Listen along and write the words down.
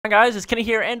guys? It's Kenny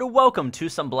here, and welcome to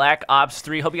some Black Ops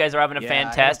 3. Hope you guys are having a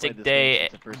fantastic day.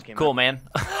 Cool, man.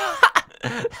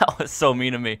 That was so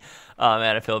mean of me. Oh,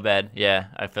 man, I feel bad. Yeah,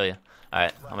 I feel you. All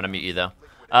right, I'm going to mute you, though.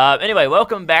 Anyway,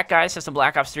 welcome back, guys, to some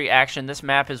Black Ops 3 action. This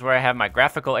map is where I have my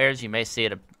graphical errors. You may see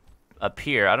it up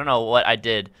here. I don't know what I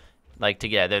did. Like, to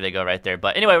get, there they go right there.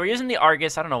 But anyway, we're using the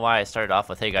Argus. I don't know why I started off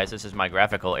with, hey, guys, this is my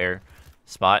graphical error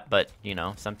spot. But, you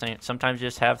know, sometimes you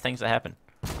just have things that happen.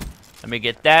 Let me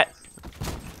get that.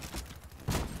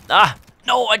 Ah,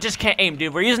 no, I just can't aim,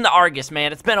 dude. We're using the Argus,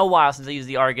 man. It's been a while since I used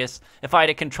the Argus. If I had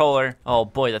a controller, oh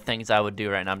boy, the things I would do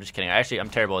right now. I'm just kidding. Actually, I'm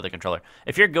terrible with a controller.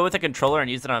 If you're good with a controller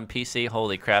and use it on PC,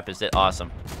 holy crap, is it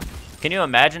awesome. Can you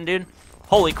imagine, dude?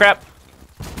 Holy crap.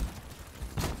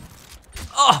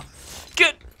 Oh,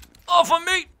 get off of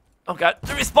me. Oh, God.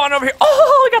 Let me spawn over here.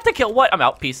 Oh, I got the kill. What? I'm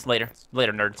out. Peace. Later.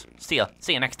 Later, nerds. See ya.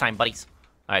 See ya next time, buddies.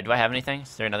 All right, do I have anything?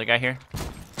 Is there another guy here?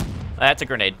 That's a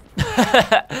grenade.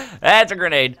 That's a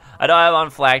grenade. I don't have on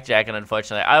flak jacket,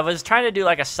 unfortunately. I was trying to do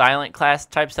like a silent class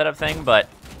type setup thing, but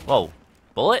whoa,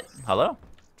 bullet? Hello?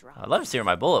 I'd love to see where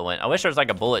my bullet went. I wish there was like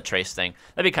a bullet trace thing.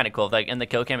 That'd be kind of cool if like in the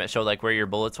kill cam it showed like where your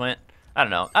bullets went. I don't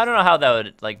know. I don't know how that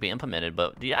would like be implemented,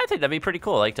 but yeah, I think that'd be pretty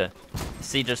cool. I like to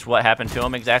see just what happened to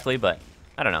them exactly, but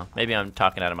I don't know. Maybe I'm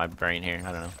talking out of my brain here.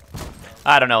 I don't know.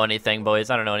 I don't know anything, boys.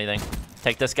 I don't know anything.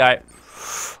 Take this guy.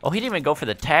 Oh, he didn't even go for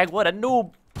the tag. What a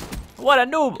noob. What a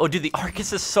noob! Oh, dude, the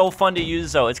Argus is so fun to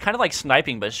use, though. It's kind of like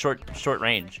sniping, but short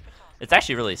range. It's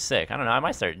actually really sick. I don't know. I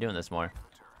might start doing this more.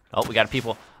 Oh, we got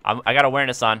people. I got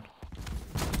awareness on.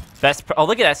 Oh,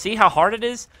 look at that. See how hard it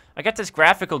is? I got this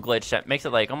graphical glitch that makes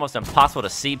it, like, almost impossible to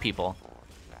see people.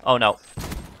 Oh, no.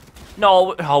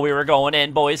 No. Oh, we were going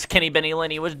in, boys. Kenny Benny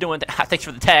Lenny was doing that. Thanks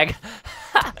for the tag.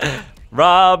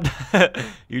 Robbed.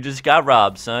 You just got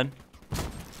robbed, son.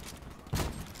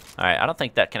 All right. I don't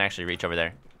think that can actually reach over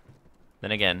there. Then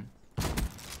again,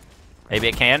 maybe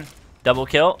it can. Double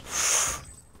kill.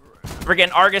 We're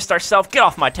getting Argus ourselves. Get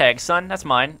off my tag, son. That's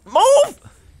mine. Move!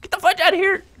 Get the fudge out of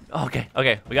here. Okay,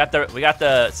 okay. We got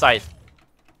the scythe.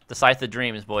 The scythe of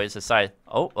dreams, boys. The scythe.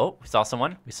 Oh, we saw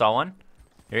someone. We saw one.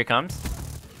 Here he comes.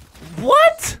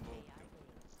 What?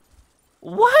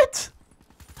 What?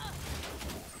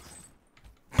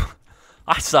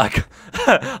 I suck.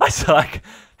 I suck.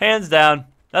 Hands down.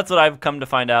 That's what I've come to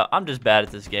find out. I'm just bad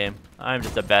at this game. I'm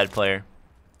just a bad player.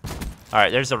 All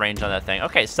right, there's the range on that thing.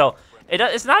 Okay, so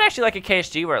it's not actually like a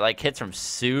KSG where it like hits from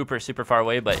super far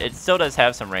away, but it still does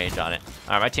have some range on it.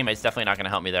 All right, my teammate's definitely not gonna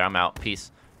help me there. I'm out. Peace.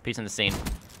 Peace in the scene.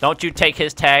 Don't you take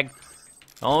his tag.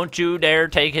 Don't you dare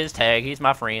take his tag. He's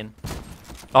my friend.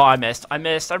 Oh, I missed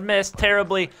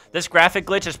terribly. This graphic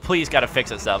glitch has please gotta fix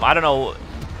itself. I don't know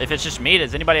if it's just me.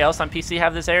 Does anybody else on PC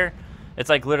have this error? It's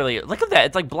like literally, look at that.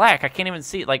 It's like black. I can't even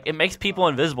see. Like it makes people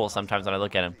invisible sometimes when I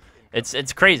look at him.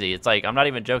 It's crazy. It's like, I'm not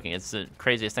even joking. It's the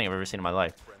craziest thing I've ever seen in my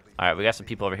life. All right, we got some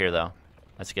people over here though.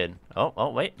 That's good. Oh,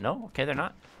 wait, no. Okay, they're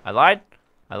not. I lied.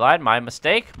 My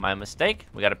mistake.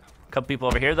 We got a couple people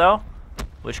over here though,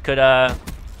 which could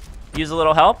use a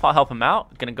little help. I'll help them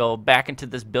out. Gonna go back into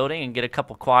this building and get a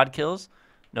couple quad kills.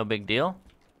 No big deal.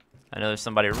 I know there's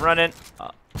somebody running.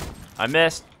 I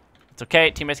missed. It's okay.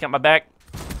 Teammates got my back.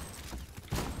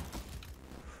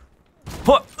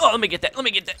 Oh, let me get that. Let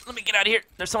me get out of here.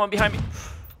 There's someone behind me.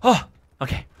 Oh,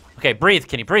 okay. Okay, breathe,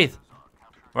 Kenny, breathe.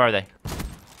 Where are they?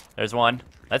 There's one.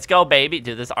 Let's go, baby.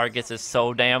 Dude, this Argus is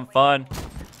so damn fun.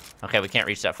 Okay, we can't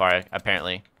reach that far,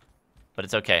 apparently. But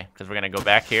it's okay, because we're going to go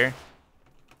back here.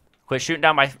 Quit shooting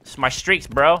down my streaks,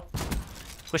 bro.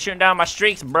 Quit shooting down my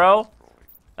streaks, bro.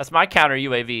 That's my counter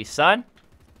UAV, son.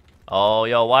 Oh,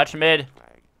 yo, watch mid.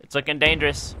 It's looking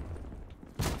dangerous.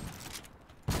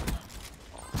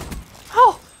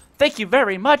 Thank you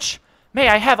very much. May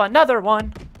I have another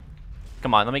one?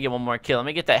 Come on, let me get one more kill. Let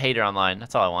me get that hater online.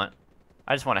 That's all I want.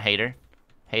 I just want a hater.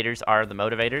 Haters are the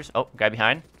motivators. Oh, guy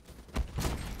behind.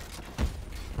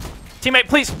 Teammate,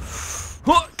 please.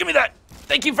 Oh, give me that.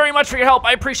 Thank you very much for your help.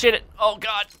 I appreciate it. Oh,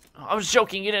 God. I was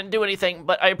joking. You didn't do anything,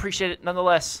 but I appreciate it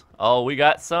nonetheless. Oh, we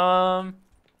got some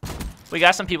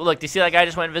people. Look, do you see that guy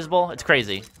just went invisible? It's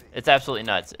crazy. It's absolutely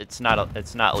nuts. It's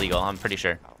not legal, I'm pretty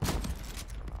sure.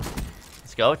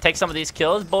 Let's go. Take some of these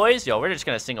kills, boys. Yo, we're just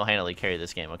going to single-handedly carry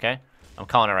this game, okay? I'm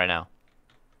calling it right now.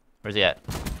 Where's he at?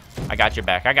 I got your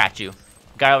back. I got you.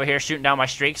 Guy over here shooting down my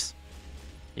streaks.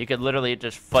 You could literally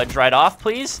just fudge right off,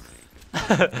 please.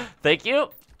 Thank you.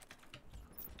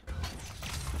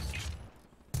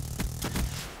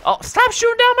 Oh, stop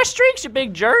shooting down my streaks, you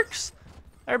big jerks.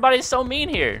 Everybody's so mean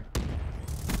here.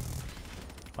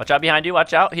 Watch out behind you.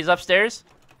 Watch out. He's upstairs.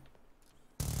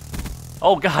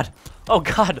 Oh, God. Oh,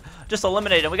 God. Just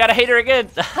eliminated him. We got a hater again.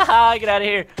 Get out of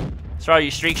here. It's for all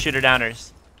you streak shooter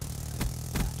downers.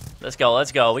 Let's go,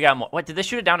 let's go. We got more. What, did they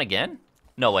shoot it down again?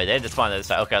 No way, they just spawned on the other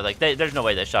side. Okay, like, there's no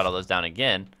way they shot all those down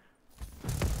again.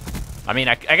 I mean,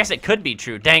 I guess it could be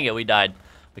true. Dang it, we died.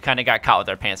 We kind of got caught with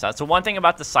our pants on. So one thing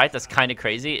about the site that's kind of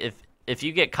crazy, if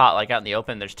you get caught, like, out in the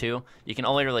open, there's two, you can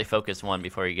only really focus one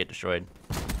before you get destroyed.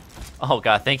 Oh,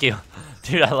 God, thank you.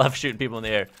 Dude, I love shooting people in the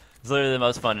air. It's literally the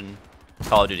most fun in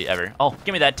Call of Duty ever. Oh,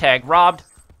 give me that tag. Robbed.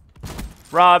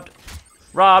 Robbed.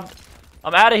 Robbed.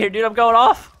 I'm out of here, dude. I'm going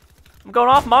off. I'm going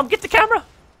off. Mom, get the camera.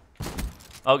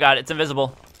 Oh, God, it's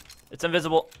invisible. It's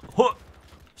invisible. Huh.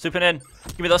 Swooping in.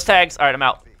 Give me those tags. All right, I'm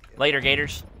out. Later,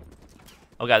 Gators.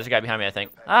 Oh, God, there's a guy behind me, I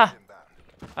think. Ah.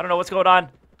 I don't know what's going on.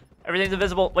 Everything's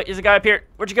invisible. Wait, there's a guy up here.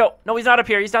 Where'd you go? No, he's not up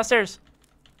here. He's downstairs.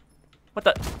 What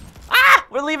the? Ah!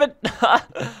 We're leaving. I'm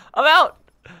out.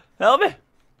 Help me.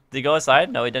 Did he go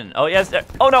inside? No, he didn't. Oh, yes.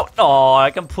 Oh, no. Oh,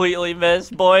 I completely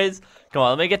missed, boys. Come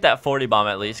on, let me get that 40 bomb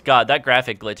at least. God, that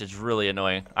graphic glitch is really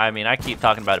annoying. I mean, I keep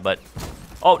talking about it, but...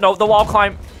 Oh, no, the wall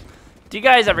climb. Do you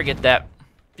guys ever get that?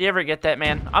 Do you ever get that,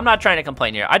 man? I'm not trying to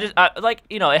complain here. I just, like,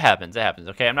 you know, it happens. It happens,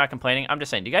 okay? I'm not complaining. I'm just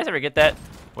saying, do you guys ever get that?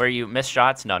 Where you miss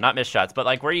shots? No, not miss shots, but,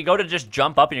 like, where you go to just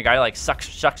jump up and your guy, like,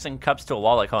 sucks and cups to a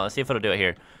wall. Like, hold on, let's see if it'll do it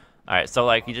here. All right, so,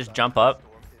 like, you just jump up.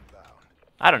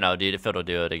 I don't know, dude, if it'll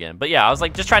do it again. But, yeah, I was,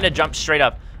 like, just trying to jump straight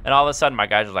up. And all of a sudden, my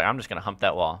guys was like, I'm just gonna hump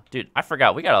that wall. Dude, I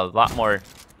forgot. We got a lot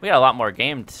more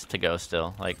games to go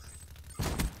still. Like,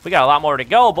 we got a lot more to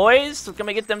go, boys. So let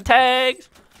me get them tags.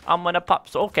 I'm gonna pop.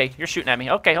 So, okay, you're shooting at me.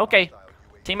 Okay, okay.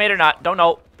 Teammate or not, don't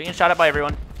know. Being shot at by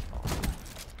everyone.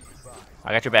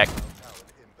 I got your back.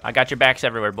 I got your backs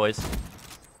everywhere, boys.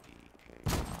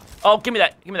 Oh, give me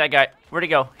that. Give me that guy. Where'd he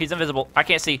go? He's invisible. I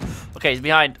can't see. Okay, he's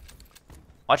behind.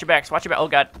 Watch your backs. Watch your back. Oh,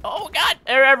 God. Oh, God.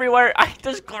 They're everywhere.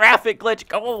 This graphic glitch.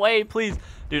 Go away, please.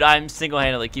 Dude, I'm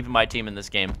single-handedly keeping my team in this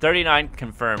game. 39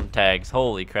 confirmed tags.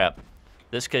 Holy crap.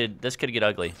 This could get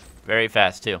ugly. Very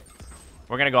fast, too.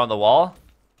 We're going to go on the wall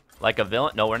like a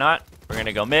villain. No, we're not. We're going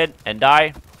to go mid and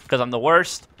die because I'm the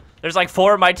worst. There's like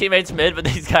 4 of my teammates mid, but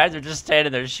these guys are just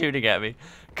standing there shooting at me.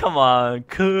 Come on,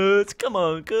 cuz. Come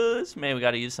on, cuz. Man, we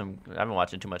got to use some... I've been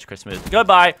watching too much Chris Smooth.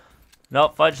 Goodbye.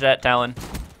 Nope, fudge that, Talon.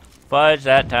 Fudge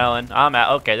that, Talon. I'm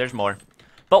out. Okay, there's more.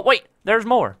 But wait, there's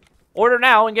more. Order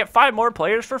now and get 5 more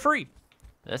players for free.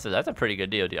 That's a pretty good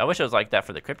deal, dude. I wish it was like that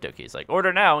for the crypto keys. Like,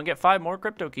 order now and get 5 more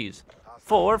crypto keys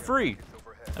for free.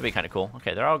 That'd be kind of cool.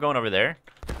 Okay, they're all going over there.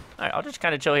 All right, I'll just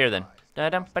kind of chill here then.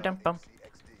 Da-dum-ba-dum-bum.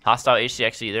 Hostile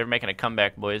HCXE. They're making a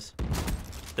comeback, boys.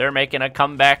 They're making a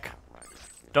comeback.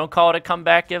 Don't call it a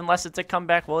comeback unless it's a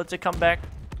comeback. Well, it's a comeback.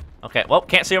 Okay, well,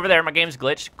 can't see over there. My game's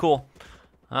glitched. Cool.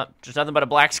 Just nothing but a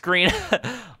black screen.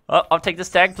 Oh, I'll take this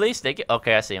tag, please. Take it.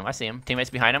 Okay, I see him. I see him. Teammates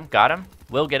behind him. Got him.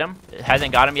 Will get him. It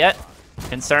hasn't got him yet.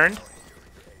 Concerned.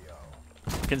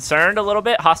 Concerned a little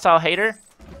bit. Hostile hater.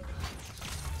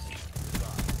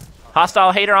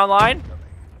 Hostile hater online.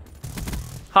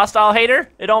 Hostile hater.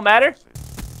 It don't matter.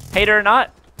 Hater or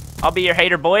not. I'll be your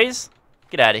hater, boys.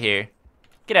 Get out of here.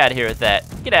 Get out of here with that.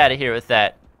 Get out of here with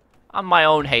that. I'm my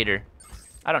own hater.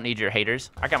 I don't need your haters.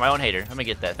 I got my own hater. Let me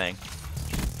get that thing.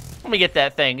 Let me get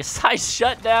that thing. Size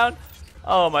shutdown.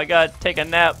 Oh my God. Take a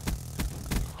nap.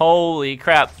 Holy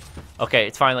crap. Okay,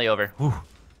 it's finally over. Whew.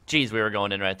 Jeez, we were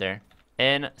going in right there.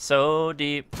 In so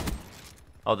deep.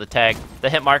 Oh, the tag. The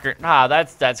hit marker. Nah,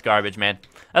 that's garbage, man.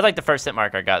 That's like the first hit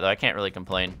marker I got, though. I can't really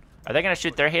complain. Are they going to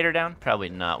shoot their hater down? Probably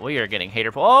not. We are getting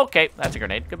hater pull. Oh, okay, that's a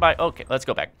grenade. Goodbye. Okay, let's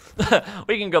go back.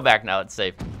 We can go back now. It's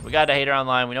safe. We got a hater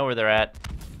online. We know where they're at.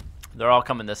 They're all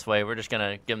coming this way. We're just going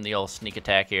to give them the old sneak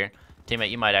attack here. Teammate,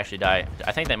 you might actually die.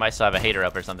 I think they might still have a hater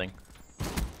up or something.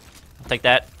 I'll take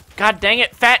that. God dang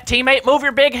it, fat teammate. Move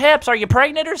your big hips. Are you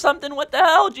pregnant or something? What the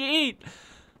hell did you eat?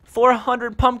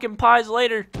 400 pumpkin pies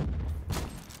later.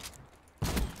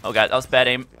 Oh, God, that was bad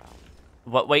aim.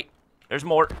 What? Wait. There's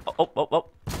more. Oh,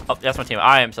 that's my team.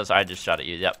 I am so sorry. I just shot at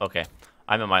you. Yep, okay.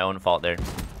 I'm in my own fault there.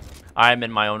 I'm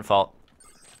in my own fault.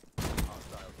 Is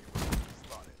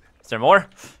there more?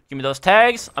 Give me those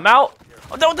tags. I'm out.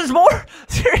 Oh, no, there's more.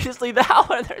 Seriously, how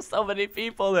are there so many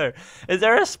people there? Is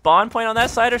there a spawn point on that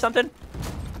side or something?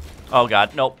 Oh,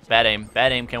 God. Nope. Bad aim.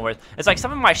 Bad aim, Kenworth. It's like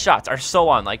some of my shots are so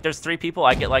on. Like, there's 3 people.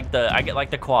 I get like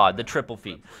the quad, the triple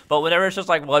feet. But whenever it's just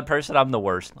like 1 person, I'm the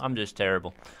worst. I'm just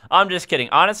terrible. I'm just kidding.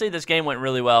 Honestly, this game went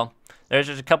really well. There's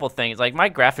just a couple things. Like, my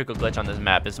graphical glitch on this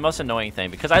map is the most annoying thing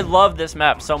because I love this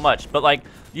map so much. But, like,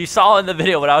 you saw in the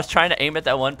video when I was trying to aim at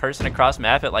that one person across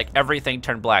map, it, like, everything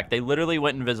turned black. They literally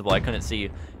went invisible. I couldn't see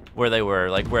where they were,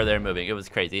 like, where they're moving. It was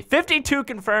crazy. 52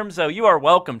 confirmed, so you are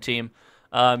welcome, team.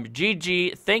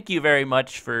 GG. Thank you very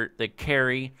much for the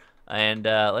carry. And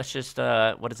let's just,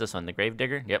 what is this one? The grave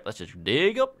digger? Yep, let's just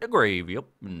dig up the grave. Yep,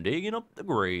 digging up the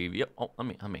grave. Yep. Oh, let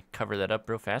me cover that up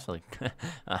real fast. Like,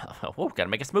 whoa, gotta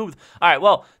make it smooth. All right,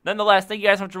 well, nonetheless, thank you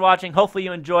guys so much for watching. Hopefully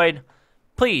you enjoyed.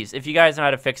 Please, if you guys know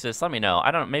how to fix this, let me know.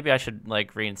 I don't. Maybe I should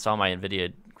like reinstall my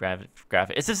Nvidia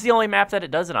graphic. Is this the only map that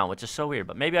it does it on, which is so weird.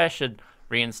 But maybe I should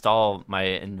reinstall my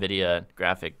Nvidia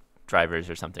graphic drivers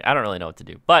or something. I don't really know what to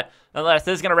do. But nonetheless,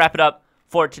 this is gonna wrap it up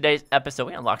for today's episode.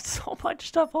 We unlocked so much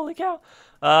stuff. Holy cow!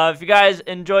 If you guys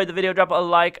enjoyed the video, drop a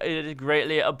like. It is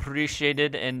greatly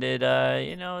appreciated, and it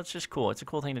you know, it's just cool. It's a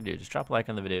cool thing to do. Just drop a like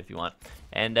on the video if you want.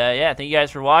 And yeah, thank you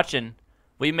guys for watching.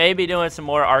 We may be doing some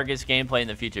more Argus gameplay in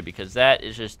the future because that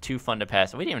is just too fun to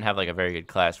pass. We didn't even have like a very good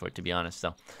class for it, to be honest.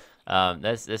 So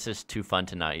this is too fun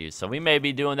to not use. So we may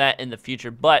be doing that in the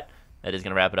future, but that is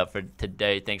gonna wrap it up for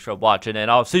today. Thanks for watching, and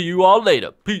I'll see you all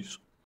later. Peace.